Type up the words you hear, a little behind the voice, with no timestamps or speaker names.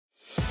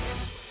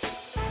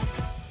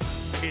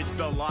It's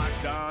the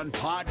Locked On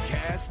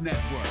Podcast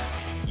Network,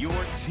 your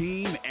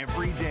team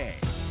every day.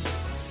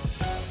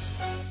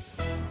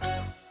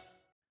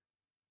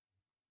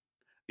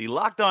 The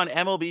Locked On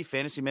MLB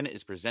Fantasy Minute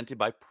is presented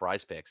by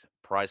Prize Picks.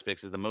 Prize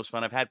Picks is the most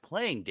fun I've had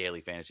playing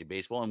daily fantasy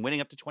baseball and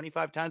winning up to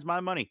 25 times my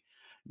money.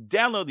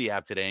 Download the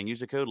app today and use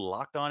the code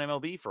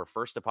LOCKEDONMLB for a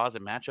first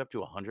deposit match up to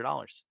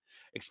 $100.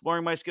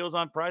 Exploring my skills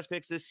on Prize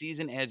Picks this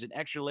season adds an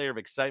extra layer of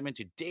excitement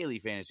to daily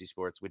fantasy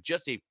sports. With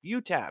just a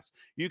few taps,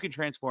 you can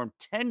transform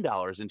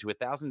 $10 into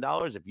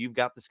 $1,000 if you've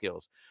got the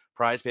skills.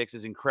 Prize Picks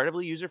is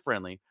incredibly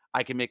user-friendly.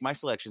 I can make my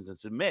selections and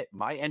submit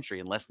my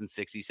entry in less than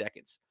 60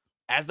 seconds.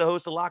 As the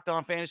host of Locked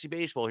On Fantasy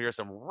Baseball, here are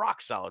some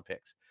rock-solid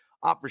picks.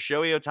 Opt for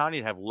Shohei Ohtani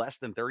to have less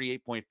than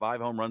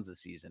 38.5 home runs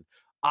this season.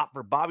 Opt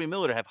for Bobby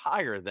Miller to have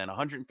higher than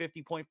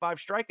 150.5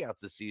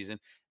 strikeouts this season.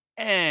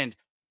 And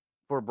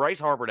for Bryce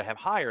Harper to have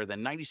higher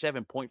than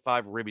 97.5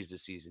 ribbies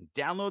this season.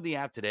 Download the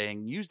app today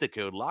and use the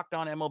code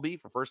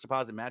LOCKEDONMLB for first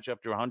deposit match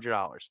up to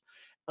 $100.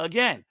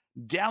 Again,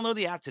 download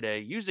the app today.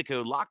 Use the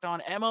code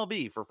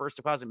LOCKEDONMLB for first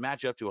deposit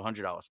match up to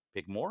 $100.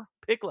 Pick more,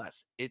 pick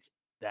less. It's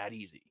that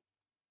easy.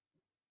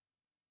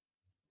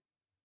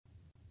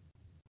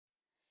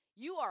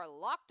 You are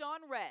Locked On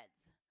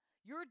Reds,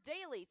 your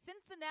daily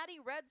Cincinnati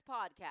Reds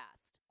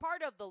podcast.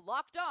 Part of the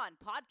Locked On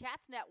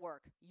Podcast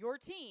Network, your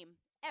team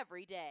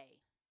every day.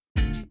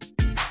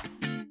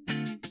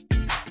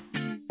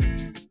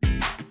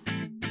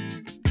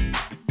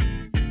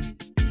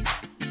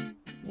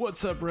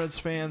 What's up, Reds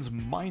fans?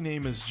 My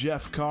name is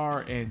Jeff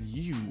Carr, and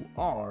you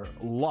are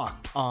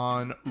Locked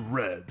On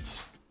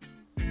Reds.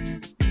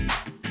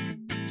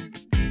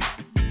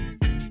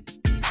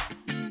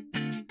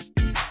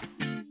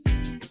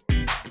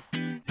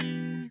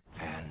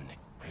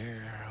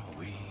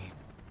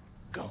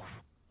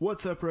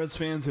 What's up, Reds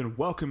fans, and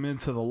welcome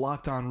into the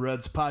Locked On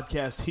Reds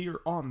podcast here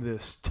on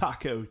this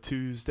Taco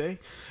Tuesday.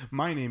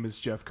 My name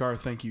is Jeff Carr.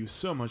 Thank you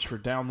so much for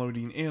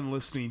downloading and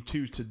listening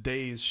to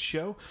today's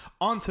show.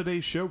 On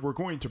today's show, we're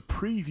going to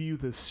preview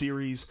the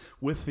series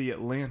with the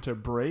Atlanta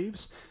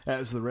Braves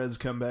as the Reds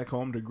come back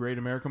home to Great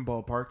American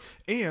Ballpark,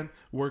 and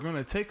we're going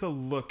to take a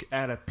look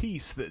at a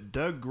piece that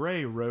Doug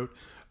Gray wrote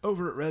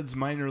over at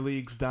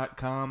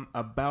RedsMinorLeagues.com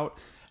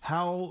about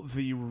how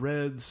the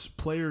Reds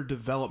player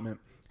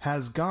development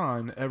has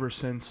gone ever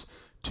since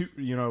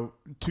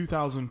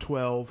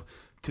 2012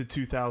 to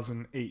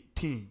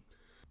 2018.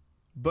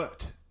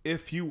 But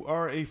if you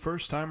are a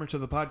first-timer to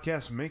the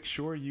podcast, make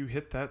sure you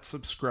hit that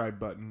subscribe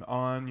button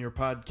on your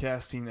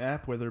podcasting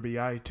app, whether it be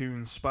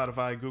iTunes,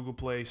 Spotify, Google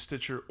Play,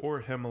 Stitcher,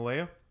 or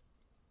Himalaya.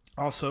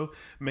 Also,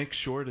 make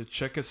sure to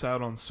check us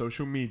out on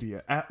social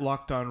media at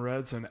Locked On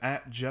Reds and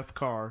at Jeff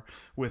Carr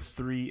with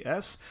 3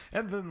 Fs,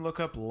 and then look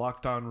up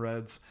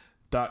LockedOnReds.com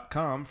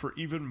for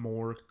even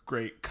more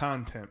great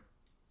content.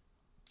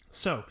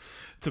 So,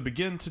 to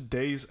begin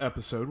today's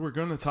episode, we're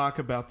going to talk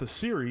about the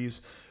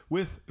series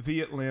with the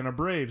Atlanta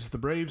Braves. The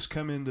Braves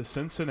come into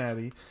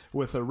Cincinnati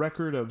with a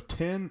record of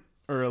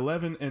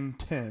 11 and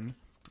 10,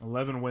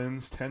 11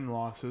 wins, 10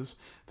 losses.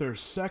 They're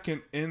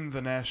second in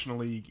the National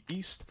League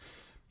East,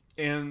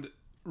 and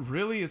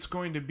really it's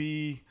going to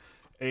be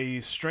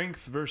a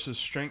strength versus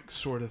strength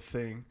sort of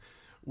thing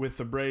with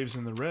the Braves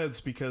and the Reds,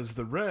 because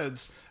the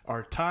Reds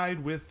are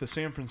tied with the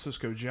San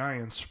Francisco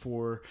Giants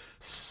for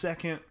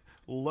second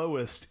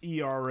lowest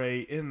ERA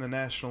in the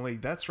National League.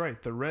 That's right,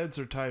 the Reds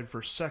are tied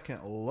for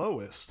second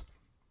lowest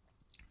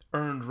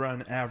earned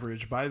run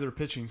average by their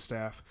pitching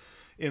staff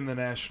in the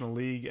National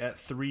League at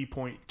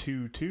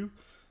 3.22.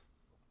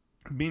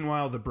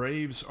 Meanwhile, the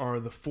Braves are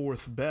the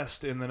fourth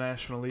best in the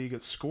National League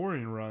at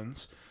scoring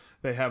runs.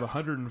 They have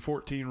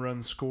 114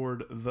 runs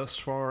scored thus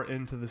far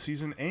into the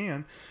season,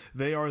 and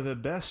they are the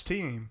best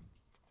team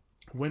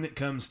when it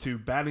comes to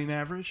batting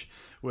average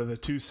with a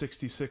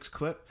 .266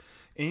 clip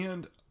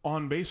and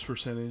on-base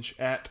percentage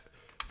at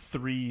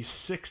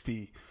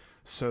 .360.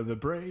 So the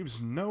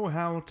Braves know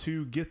how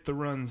to get the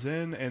runs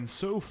in, and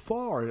so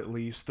far, at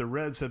least, the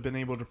Reds have been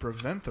able to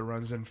prevent the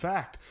runs. In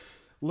fact,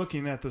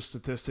 looking at the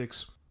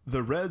statistics,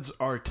 the Reds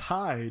are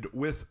tied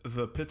with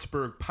the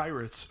Pittsburgh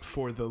Pirates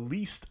for the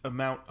least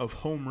amount of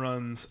home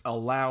runs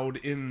allowed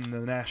in the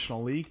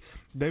National League.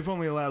 They've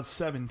only allowed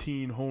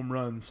 17 home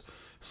runs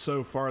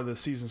so far this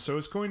season. So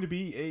it's going to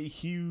be a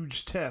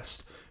huge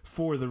test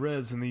for the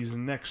Reds in these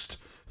next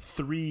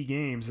 3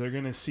 games. They're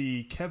going to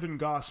see Kevin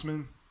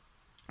Gausman,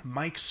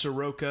 Mike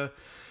Soroka,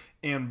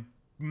 and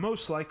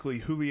most likely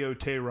Julio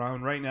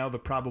Teheran. Right now, the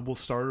probable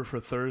starter for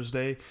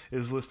Thursday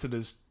is listed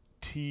as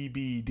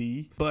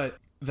TBD, but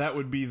that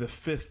would be the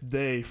 5th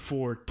day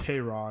for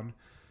Teheran.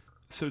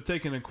 So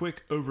taking a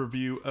quick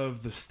overview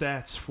of the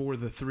stats for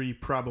the 3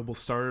 probable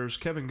starters,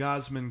 Kevin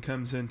Gausman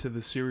comes into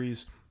the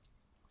series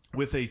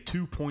with a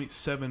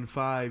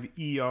 2.75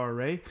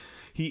 ERA.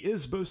 He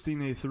is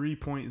boasting a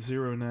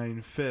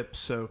 3.09 FIP,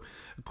 so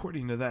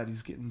according to that,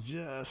 he's getting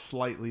just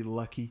slightly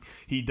lucky.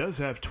 He does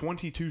have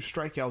 22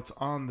 strikeouts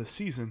on the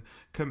season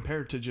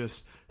compared to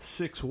just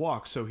 6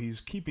 walks, so he's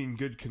keeping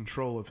good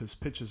control of his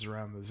pitches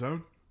around the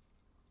zone.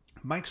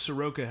 Mike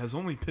Soroka has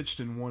only pitched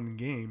in one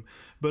game,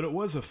 but it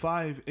was a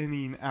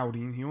 5-inning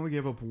outing. He only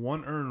gave up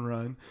 1 earned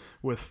run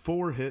with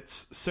 4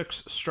 hits,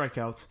 6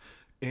 strikeouts,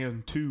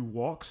 and 2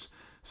 walks.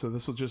 So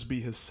this will just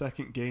be his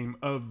second game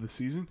of the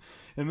season.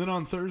 And then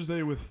on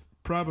Thursday, with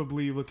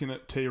probably looking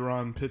at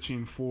Tehran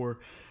pitching for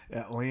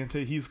Atlanta,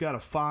 he's got a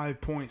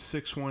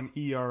 5.61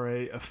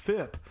 ERA, a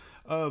FIP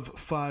of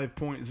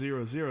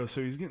 5.00,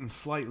 so he's getting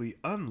slightly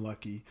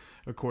unlucky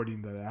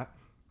according to that.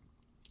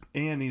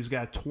 And he's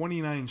got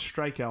 29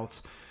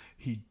 strikeouts.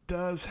 He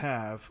does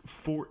have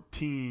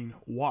 14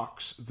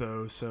 walks,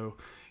 though, so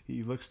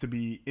he looks to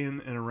be in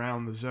and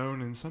around the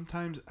zone and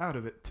sometimes out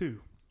of it,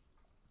 too.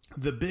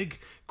 The big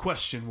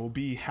question will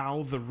be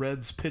how the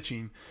Reds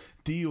pitching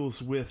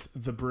deals with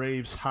the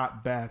Braves'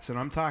 hot bats. And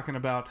I'm talking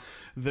about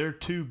their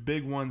 2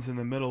 big ones in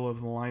the middle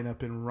of the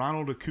lineup in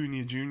Ronald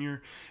Acuna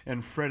Jr.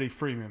 and Freddie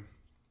Freeman.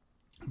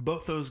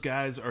 Both those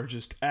guys are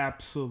just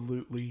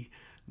absolutely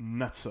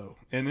nutso,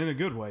 and in a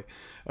good way.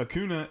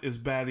 Acuna is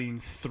batting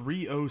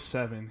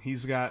 .307.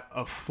 He's got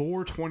a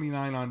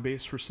 .429 on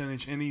base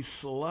percentage, and he's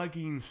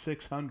slugging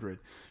 .600,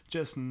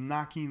 just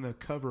knocking the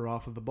cover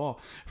off of the ball.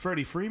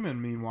 Freddie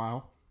Freeman,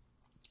 meanwhile,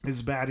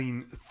 is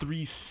batting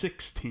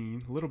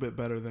 .316, a little bit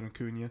better than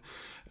Acuna,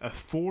 a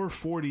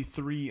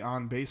 .443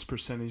 on base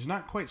percentage,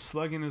 not quite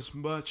slugging as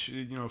much,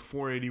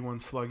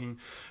 .481 slugging,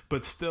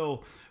 but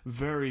still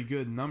very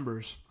good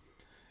numbers.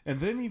 And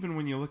then even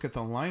when you look at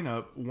the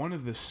lineup, one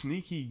of the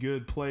sneaky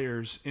good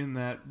players in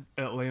that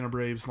Atlanta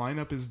Braves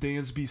lineup is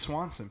Dansby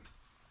Swanson,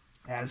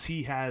 as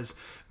he has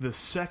the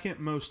second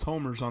most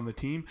homers on the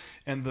team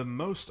and the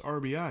most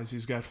RBIs.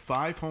 He's got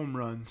 5 home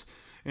runs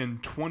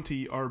and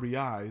 20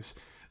 RBIs,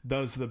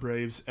 does the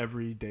Braves'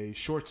 everyday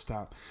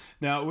shortstop.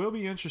 Now, it will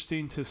be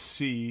interesting to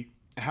see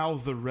how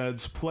the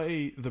Reds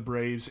play the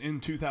Braves in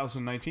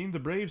 2019. The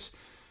Braves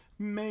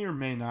may or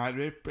may not,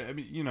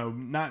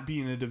 not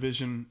being a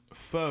division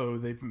foe,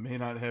 they may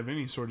not have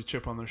any sort of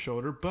chip on their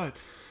shoulder. But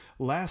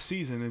last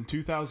season in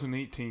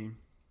 2018,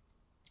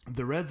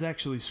 the Reds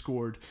actually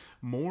scored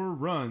more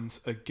runs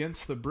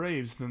against the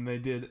Braves than they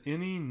did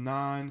any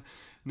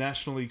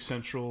non-National League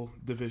Central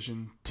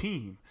Division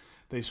team.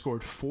 They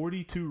scored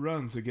 42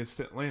 runs against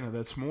Atlanta.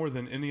 That's more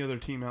than any other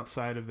team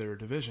outside of their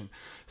division.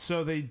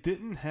 So they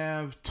didn't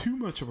have too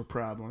much of a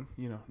problem,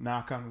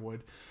 knock on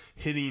wood,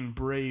 hitting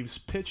Braves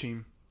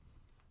pitching.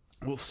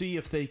 We'll see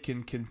if they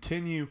can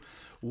continue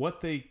what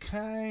they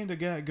kind of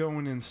got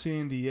going in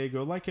San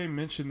Diego. Like I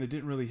mentioned, they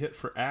didn't really hit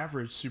for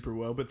average super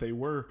well, but they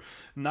were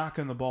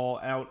knocking the ball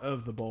out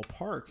of the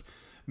ballpark.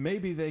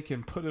 Maybe they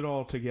can put it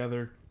all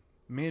together,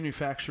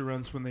 manufacture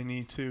runs when they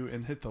need to,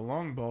 and hit the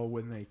long ball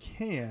when they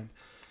can.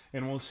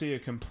 And we'll see a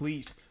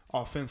complete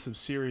offensive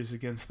series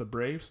against the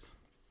Braves.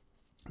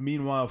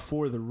 Meanwhile,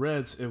 for the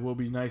Reds, it will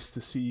be nice to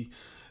see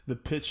the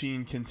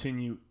pitching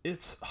continue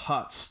its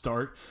hot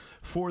start.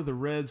 For the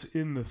Reds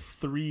in the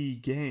 3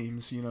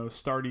 games,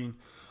 starting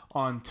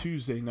on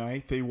Tuesday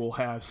night, they will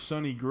have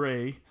Sonny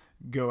Gray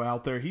go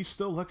out there. He's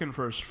still looking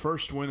for his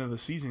first win of the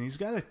season. He's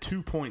got a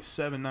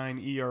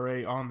 2.79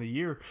 ERA on the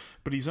year,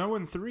 but he's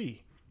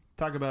 0-3.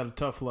 Talk about a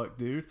tough luck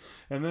dude.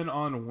 And then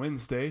on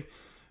Wednesday,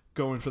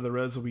 going for the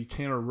Reds will be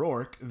Tanner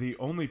Roark, the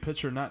only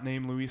pitcher not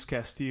named Luis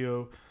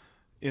Castillo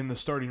in the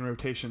starting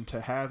rotation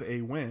to have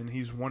a win.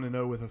 He's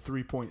 1-0 with a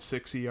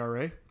 3.6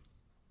 ERA.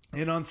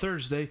 And on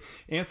Thursday,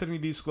 Anthony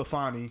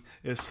DeSclafani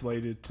is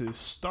slated to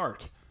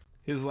start.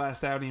 His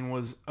last outing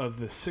was of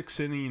the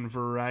 6-inning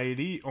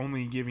variety,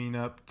 only giving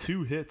up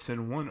 2 hits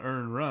and 1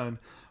 earned run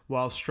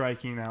while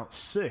striking out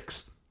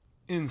 6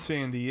 in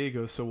San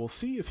Diego. So we'll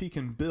see if he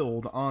can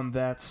build on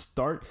that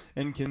start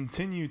and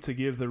continue to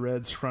give the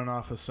Reds front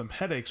office some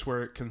headaches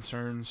where it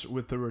concerns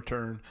with the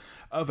return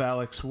of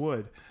Alex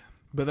Wood.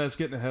 But that's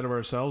getting ahead of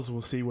ourselves.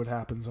 We'll see what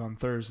happens on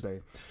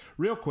Thursday.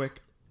 Real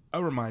quick,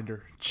 a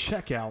reminder,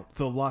 check out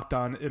the Locked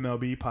On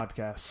MLB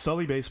podcast.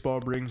 Sully Baseball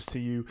brings to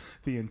you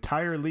the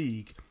entire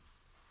league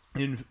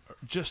in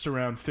just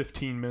around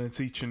 15 minutes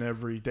each and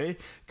every day.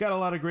 Got a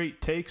lot of great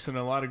takes and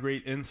a lot of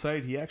great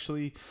insight. He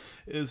actually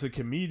is a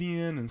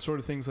comedian and sort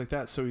of things like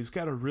that, so he's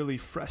got a really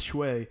fresh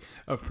way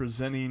of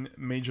presenting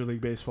Major League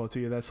Baseball to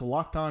you. That's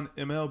Locked On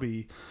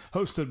MLB,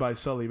 hosted by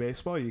Sully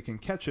Baseball. You can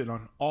catch it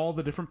on all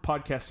the different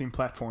podcasting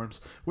platforms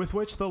with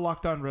which the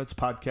Locked On Reds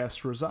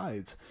podcast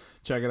resides.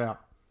 Check it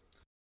out.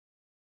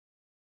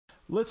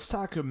 Let's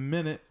talk a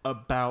minute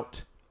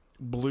about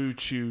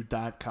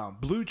BlueChew.com.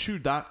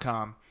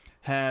 BlueChew.com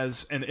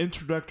has an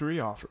introductory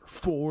offer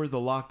for the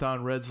Locked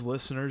On Reds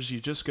listeners. You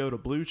just go to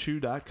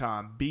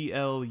BlueChew.com,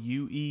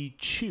 BLUE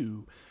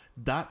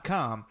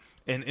Chew.com,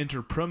 and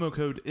enter promo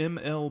code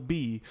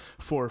MLB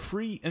for a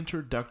free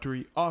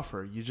introductory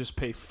offer. You just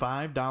pay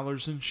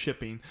 $5 in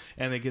shipping,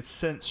 and it gets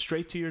sent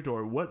straight to your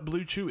door. What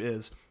Blue Chew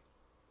is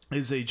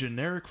a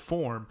generic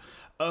form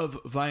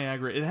of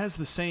Viagra. It has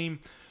the same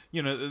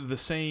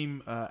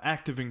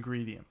active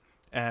ingredient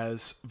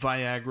as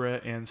Viagra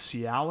and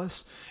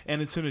Cialis,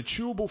 and it's in a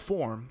chewable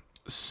form,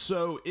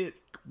 so it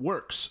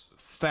works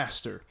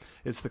faster.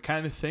 It's the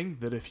kind of thing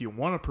that if you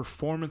want a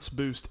performance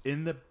boost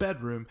in the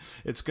bedroom,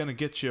 it's going to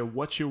get you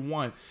what you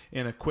want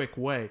in a quick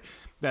way.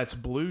 That's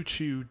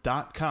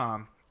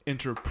BlueChew.com.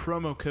 Enter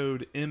promo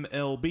code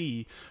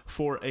MLB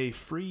for a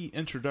free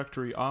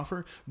introductory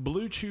offer.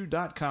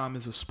 BlueChew.com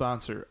is a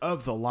sponsor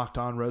of the Locked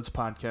On Reds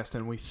podcast,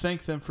 and we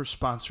thank them for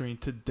sponsoring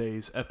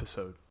today's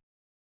episode.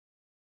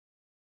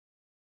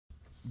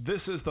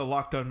 This is the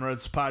Locked On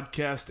Reds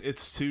podcast.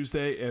 It's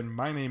Tuesday, and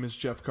my name is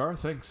Jeff Carr.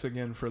 Thanks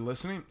again for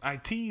listening. I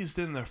teased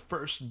in the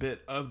first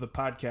bit of the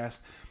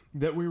podcast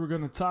that we were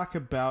going to talk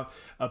about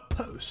a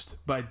post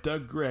by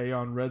Doug Gray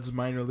on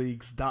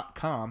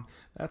RedsMinorLeagues.com.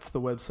 That's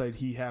the website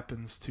he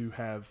happens to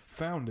have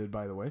founded,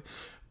 by the way.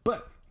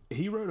 But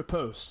he wrote a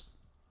post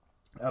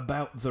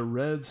about the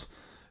Reds'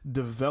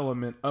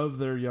 development of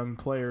their young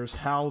players,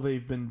 how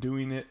they've been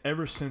doing it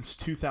ever since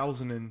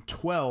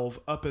 2012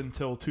 up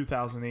until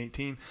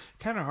 2018.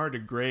 Kind of hard to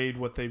grade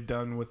what they've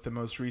done with the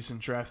most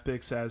recent draft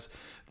picks, as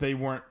they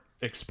weren't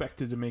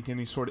expected to make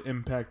any sort of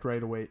impact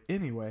right away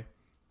anyway.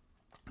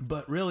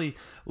 But really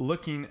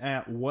looking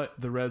at what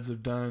the Reds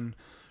have done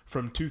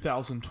from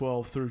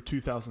 2012 through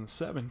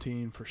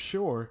 2017 for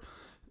sure,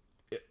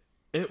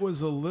 it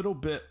was a little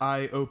bit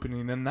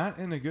eye-opening, and not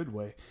in a good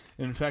way.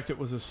 In fact, it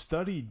was a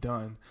study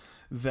done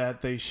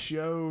that they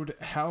showed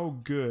how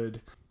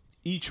good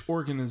each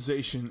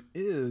organization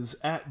is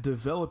at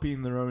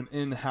developing their own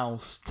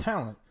in-house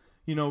talent.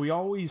 You know, we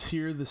always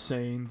hear the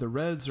saying, the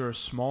Reds are a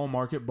small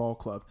market ball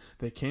club.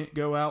 They can't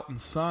go out and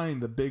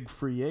sign the big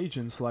free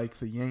agents like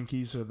the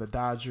Yankees or the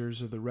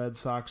Dodgers or the Red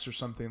Sox or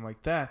something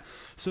like that.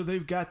 So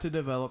they've got to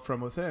develop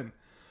from within.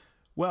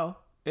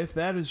 Well, if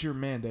that is your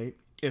mandate,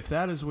 if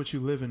that is what you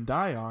live and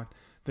die on,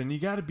 then you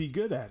got to be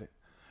good at it.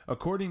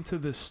 According to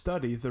this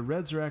study, the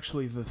Reds are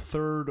actually the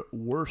third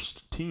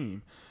worst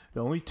team.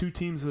 The only two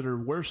teams that are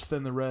worse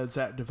than the Reds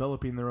at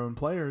developing their own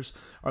players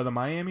are the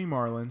Miami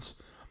Marlins,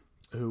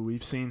 who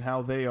we've seen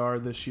how they are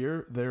this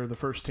year. They're the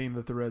first team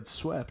that the Reds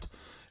swept,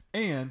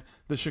 and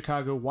the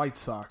Chicago White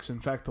Sox. In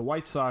fact, the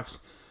White Sox,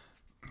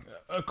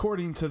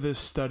 according to this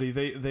study,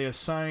 they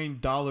assign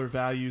dollar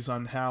values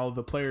on how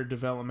the player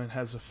development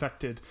has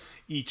affected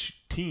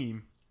each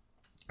team.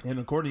 And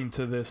according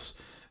to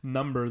this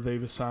number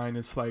they've assigned,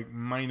 it's like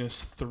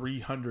minus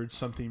 300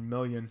 something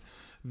million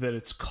that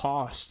it's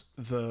cost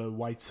the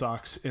White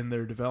Sox in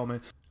their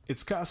development.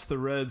 It's cost the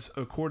Reds,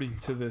 according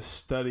to this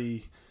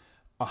study,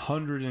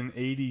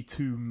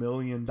 $182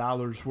 million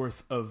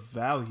worth of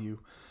value,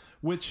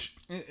 which,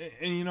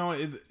 and you know,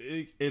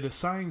 it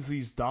assigns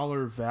these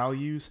dollar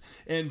values.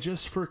 And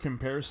just for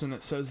comparison,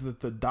 it says that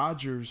the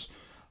Dodgers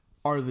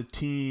are the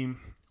team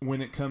when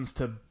it comes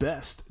to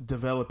best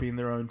developing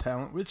their own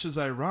talent, which is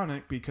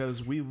ironic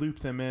because we loop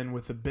them in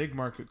with the big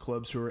market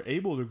clubs who are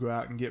able to go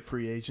out and get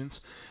free agents.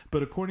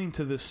 But according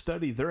to this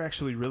study, they're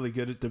actually really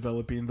good at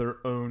developing their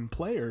own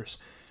players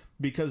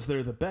because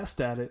they're the best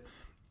at it,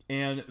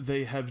 and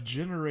they have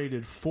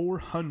generated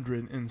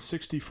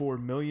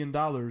 $464 million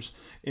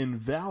in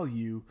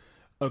value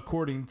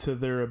according to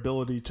their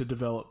ability to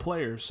develop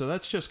players. So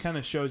that just kind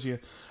of shows you,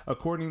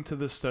 according to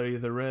this study,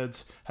 the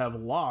Reds have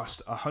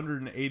lost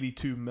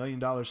 $182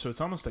 million. So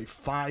it's almost a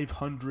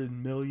 $500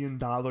 million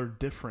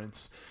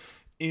difference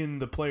in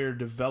the player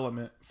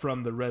development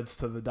from the Reds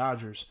to the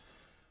Dodgers.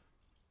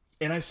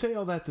 And I say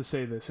all that to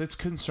say this. It's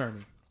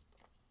concerning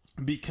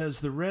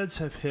because the Reds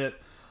have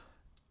hit,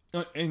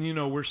 and, you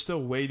know, we're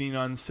still waiting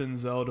on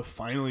Senzel to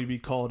finally be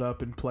called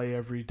up and play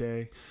every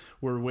day.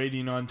 We're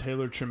waiting on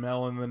Taylor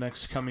Trammell in the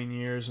next coming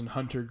years and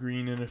Hunter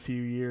Green in a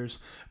few years.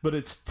 But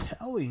it's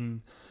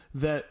telling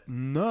that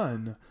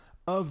none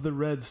of the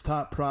Reds'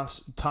 top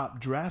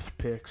draft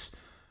picks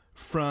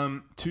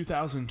from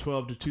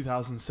 2012 to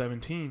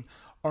 2017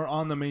 are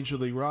on the Major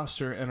League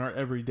roster and are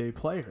everyday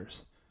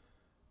players.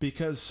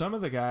 Because some of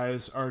the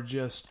guys are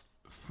just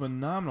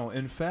phenomenal.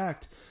 In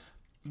fact,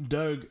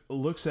 Doug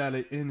looks at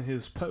it in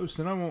his post,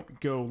 and I won't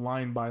go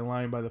line by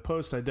line by the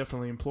post. I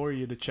definitely implore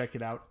you to check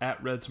it out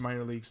at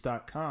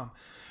RedsMinorLeagues.com.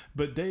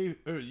 But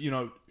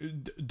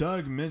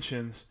Doug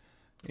mentions,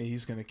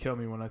 he's going to kill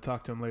me when I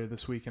talk to him later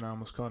this week, and I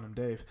almost called him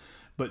Dave.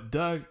 But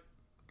Doug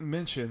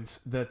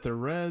mentions that the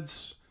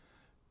Reds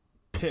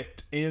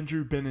picked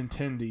Andrew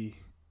Benintendi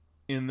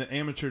in the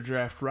amateur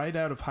draft right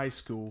out of high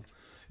school.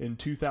 In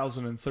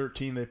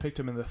 2013, they picked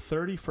him in the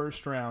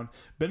 31st round.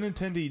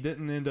 Benintendi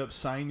didn't end up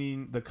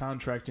signing the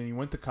contract, and he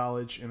went to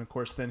college. And, of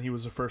course, then he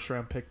was a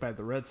first-round pick by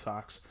the Red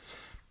Sox.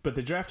 But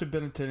they drafted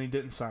Benintendi,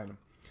 didn't sign him.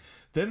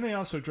 Then they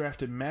also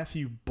drafted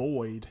Matthew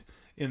Boyd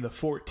in the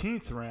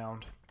 14th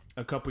round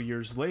a couple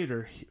years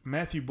later.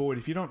 Matthew Boyd,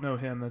 if you don't know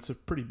him, that's a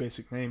pretty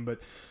basic name,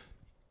 but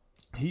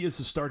he is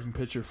the starting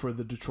pitcher for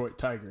the Detroit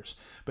Tigers.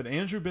 But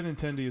Andrew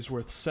Benintendi is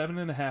worth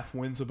 7.5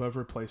 wins above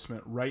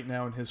replacement right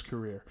now in his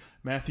career.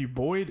 Matthew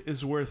Boyd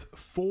is worth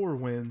 4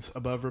 wins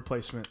above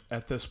replacement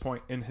at this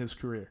point in his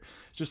career.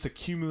 Just a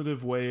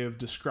cumulative way of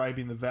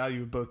describing the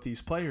value of both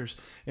these players.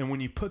 And when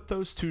you put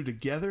those two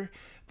together,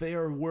 they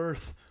are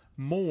worth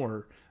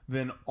more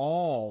than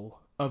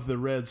all of the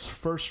Reds'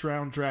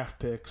 first-round draft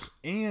picks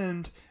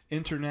and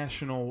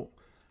international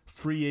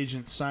free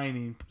agent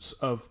signings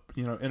of,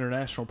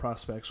 international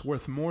prospects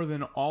worth more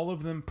than all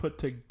of them put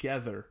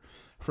together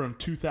from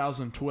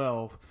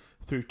 2012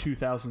 through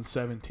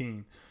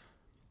 2017.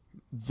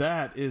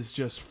 That is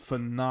just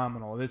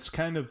phenomenal. It's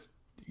kind of,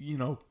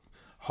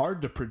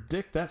 hard to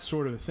predict that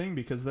sort of a thing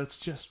because that's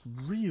just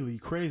really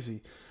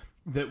crazy.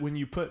 That when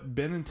you put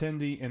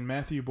Benintendi and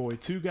Matthew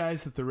Boyd, two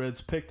guys that the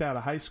Reds picked out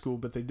of high school,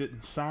 but they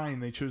didn't sign,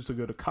 they chose to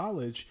go to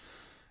college,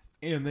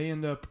 and they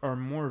are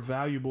more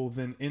valuable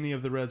than any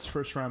of the Reds'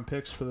 first-round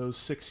picks for those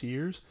 6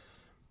 years.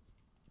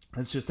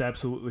 It's just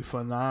absolutely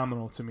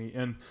phenomenal to me.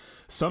 And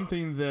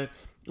something that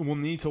we'll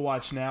need to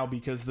watch now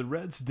because the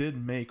Reds did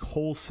make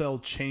wholesale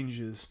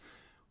changes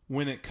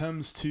when it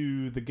comes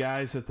to the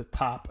guys at the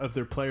top of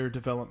their player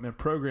development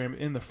program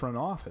in the front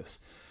office.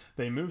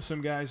 They moved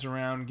some guys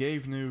around,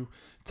 gave new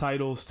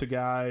titles to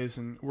guys,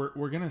 and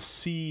we're going to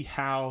see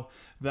how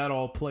that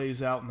all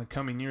plays out in the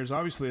coming years.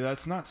 Obviously,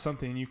 that's not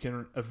something you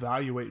can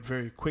evaluate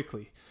very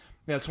quickly.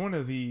 That's one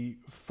of the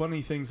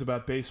funny things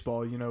about baseball.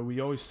 We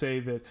always say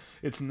that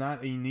it's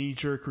not a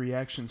knee-jerk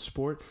reaction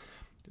sport.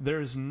 There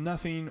is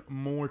nothing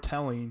more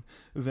telling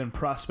than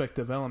prospect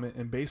development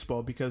in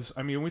baseball because,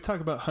 when we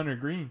talk about Hunter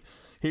Green,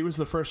 he was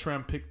the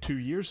first-round pick 2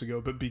 years ago,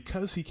 but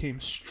because he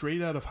came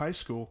straight out of high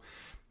school,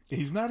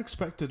 he's not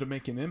expected to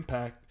make an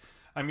impact.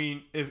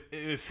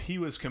 If he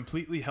was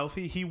completely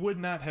healthy, he would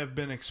not have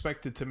been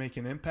expected to make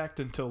an impact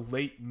until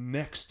late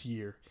next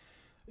year.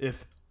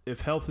 If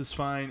health is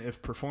fine,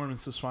 if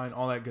performance is fine,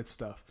 all that good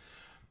stuff.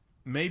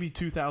 Maybe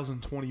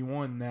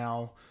 2021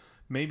 now,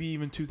 maybe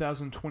even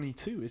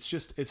 2022.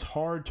 It's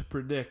hard to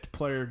predict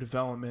player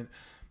development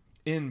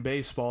in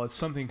baseball. It's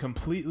something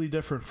completely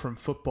different from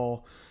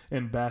football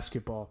and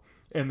basketball.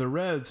 And the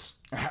Reds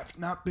have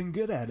not been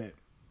good at it.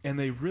 And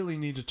they really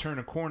need to turn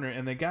a corner,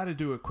 and they got to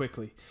do it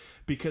quickly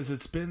because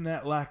it's been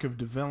that lack of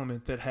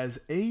development that has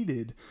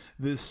aided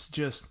this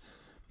just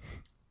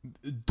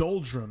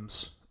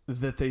doldrums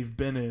that they've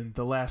been in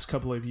the last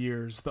couple of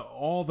years.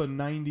 All the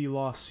 90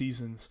 lost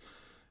seasons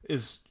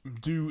is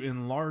due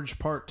in large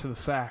part to the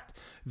fact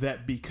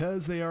that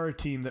because they are a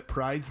team that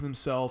prides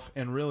themselves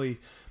and really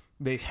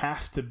they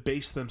have to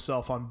base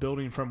themselves on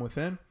building from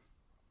within,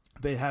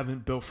 they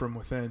haven't built from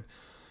within,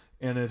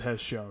 and it has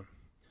shown.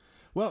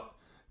 Well,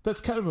 that's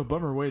kind of a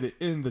bummer way to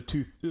end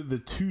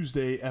the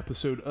Tuesday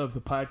episode of the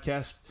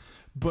podcast,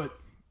 but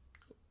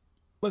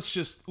let's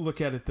just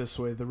look at it this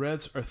way. The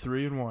Reds are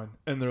 3-1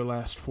 in their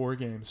last 4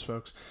 games,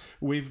 folks.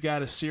 We've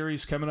got a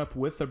series coming up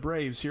with the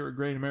Braves here at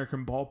Great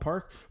American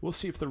Ballpark. We'll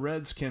see if the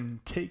Reds can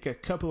take a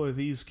couple of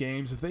these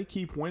games. If they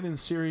keep winning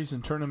series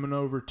and turn them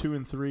over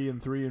 2-3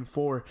 and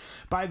 3-4,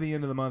 by the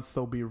end of the month,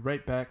 they'll be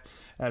right back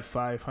at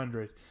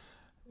 500.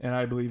 And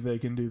I believe they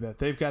can do that.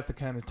 They've got the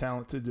kind of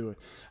talent to do it.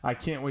 I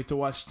can't wait to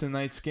watch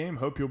tonight's game.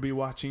 Hope you'll be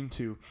watching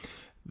too.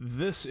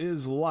 This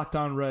is Locked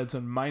On Reds,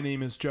 and my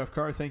name is Jeff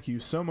Carr. Thank you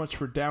so much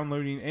for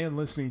downloading and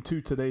listening to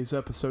today's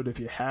episode. If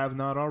you have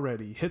not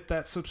already, hit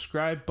that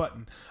subscribe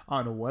button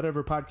on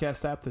whatever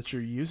podcast app that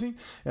you're using.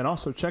 And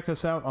also check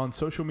us out on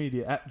social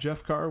media at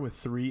Jeff Carr with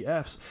 3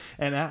 Fs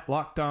and at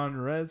Locked On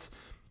Reds.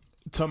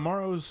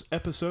 Tomorrow's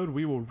episode,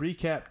 we will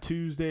recap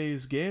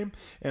Tuesday's game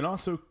and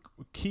also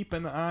keep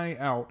an eye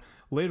out.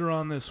 Later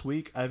on this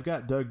week, I've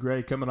got Doug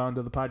Gray coming on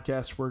to the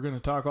podcast. We're going to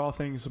talk all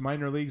things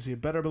minor leagues. You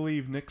better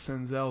believe Nick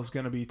Senzel is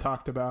going to be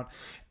talked about.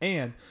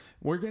 And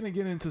we're going to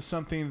get into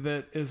something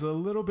that is a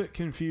little bit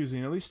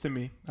confusing, at least to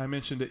me. I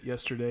mentioned it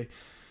yesterday,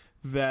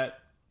 that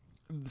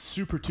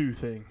Super 2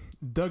 thing.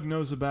 Doug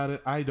knows about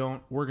it. I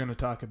don't. We're going to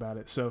talk about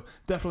it. So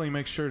definitely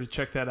make sure to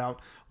check that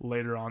out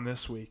later on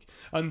this week.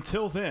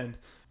 Until then,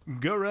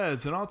 go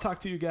Reds, and I'll talk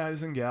to you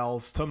guys and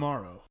gals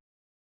tomorrow.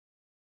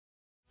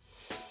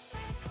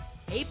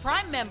 Hey,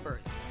 Prime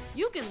members,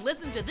 you can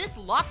listen to this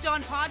Locked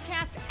On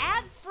podcast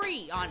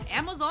ad-free on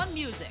Amazon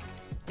Music.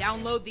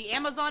 Download the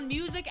Amazon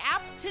Music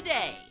app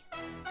today.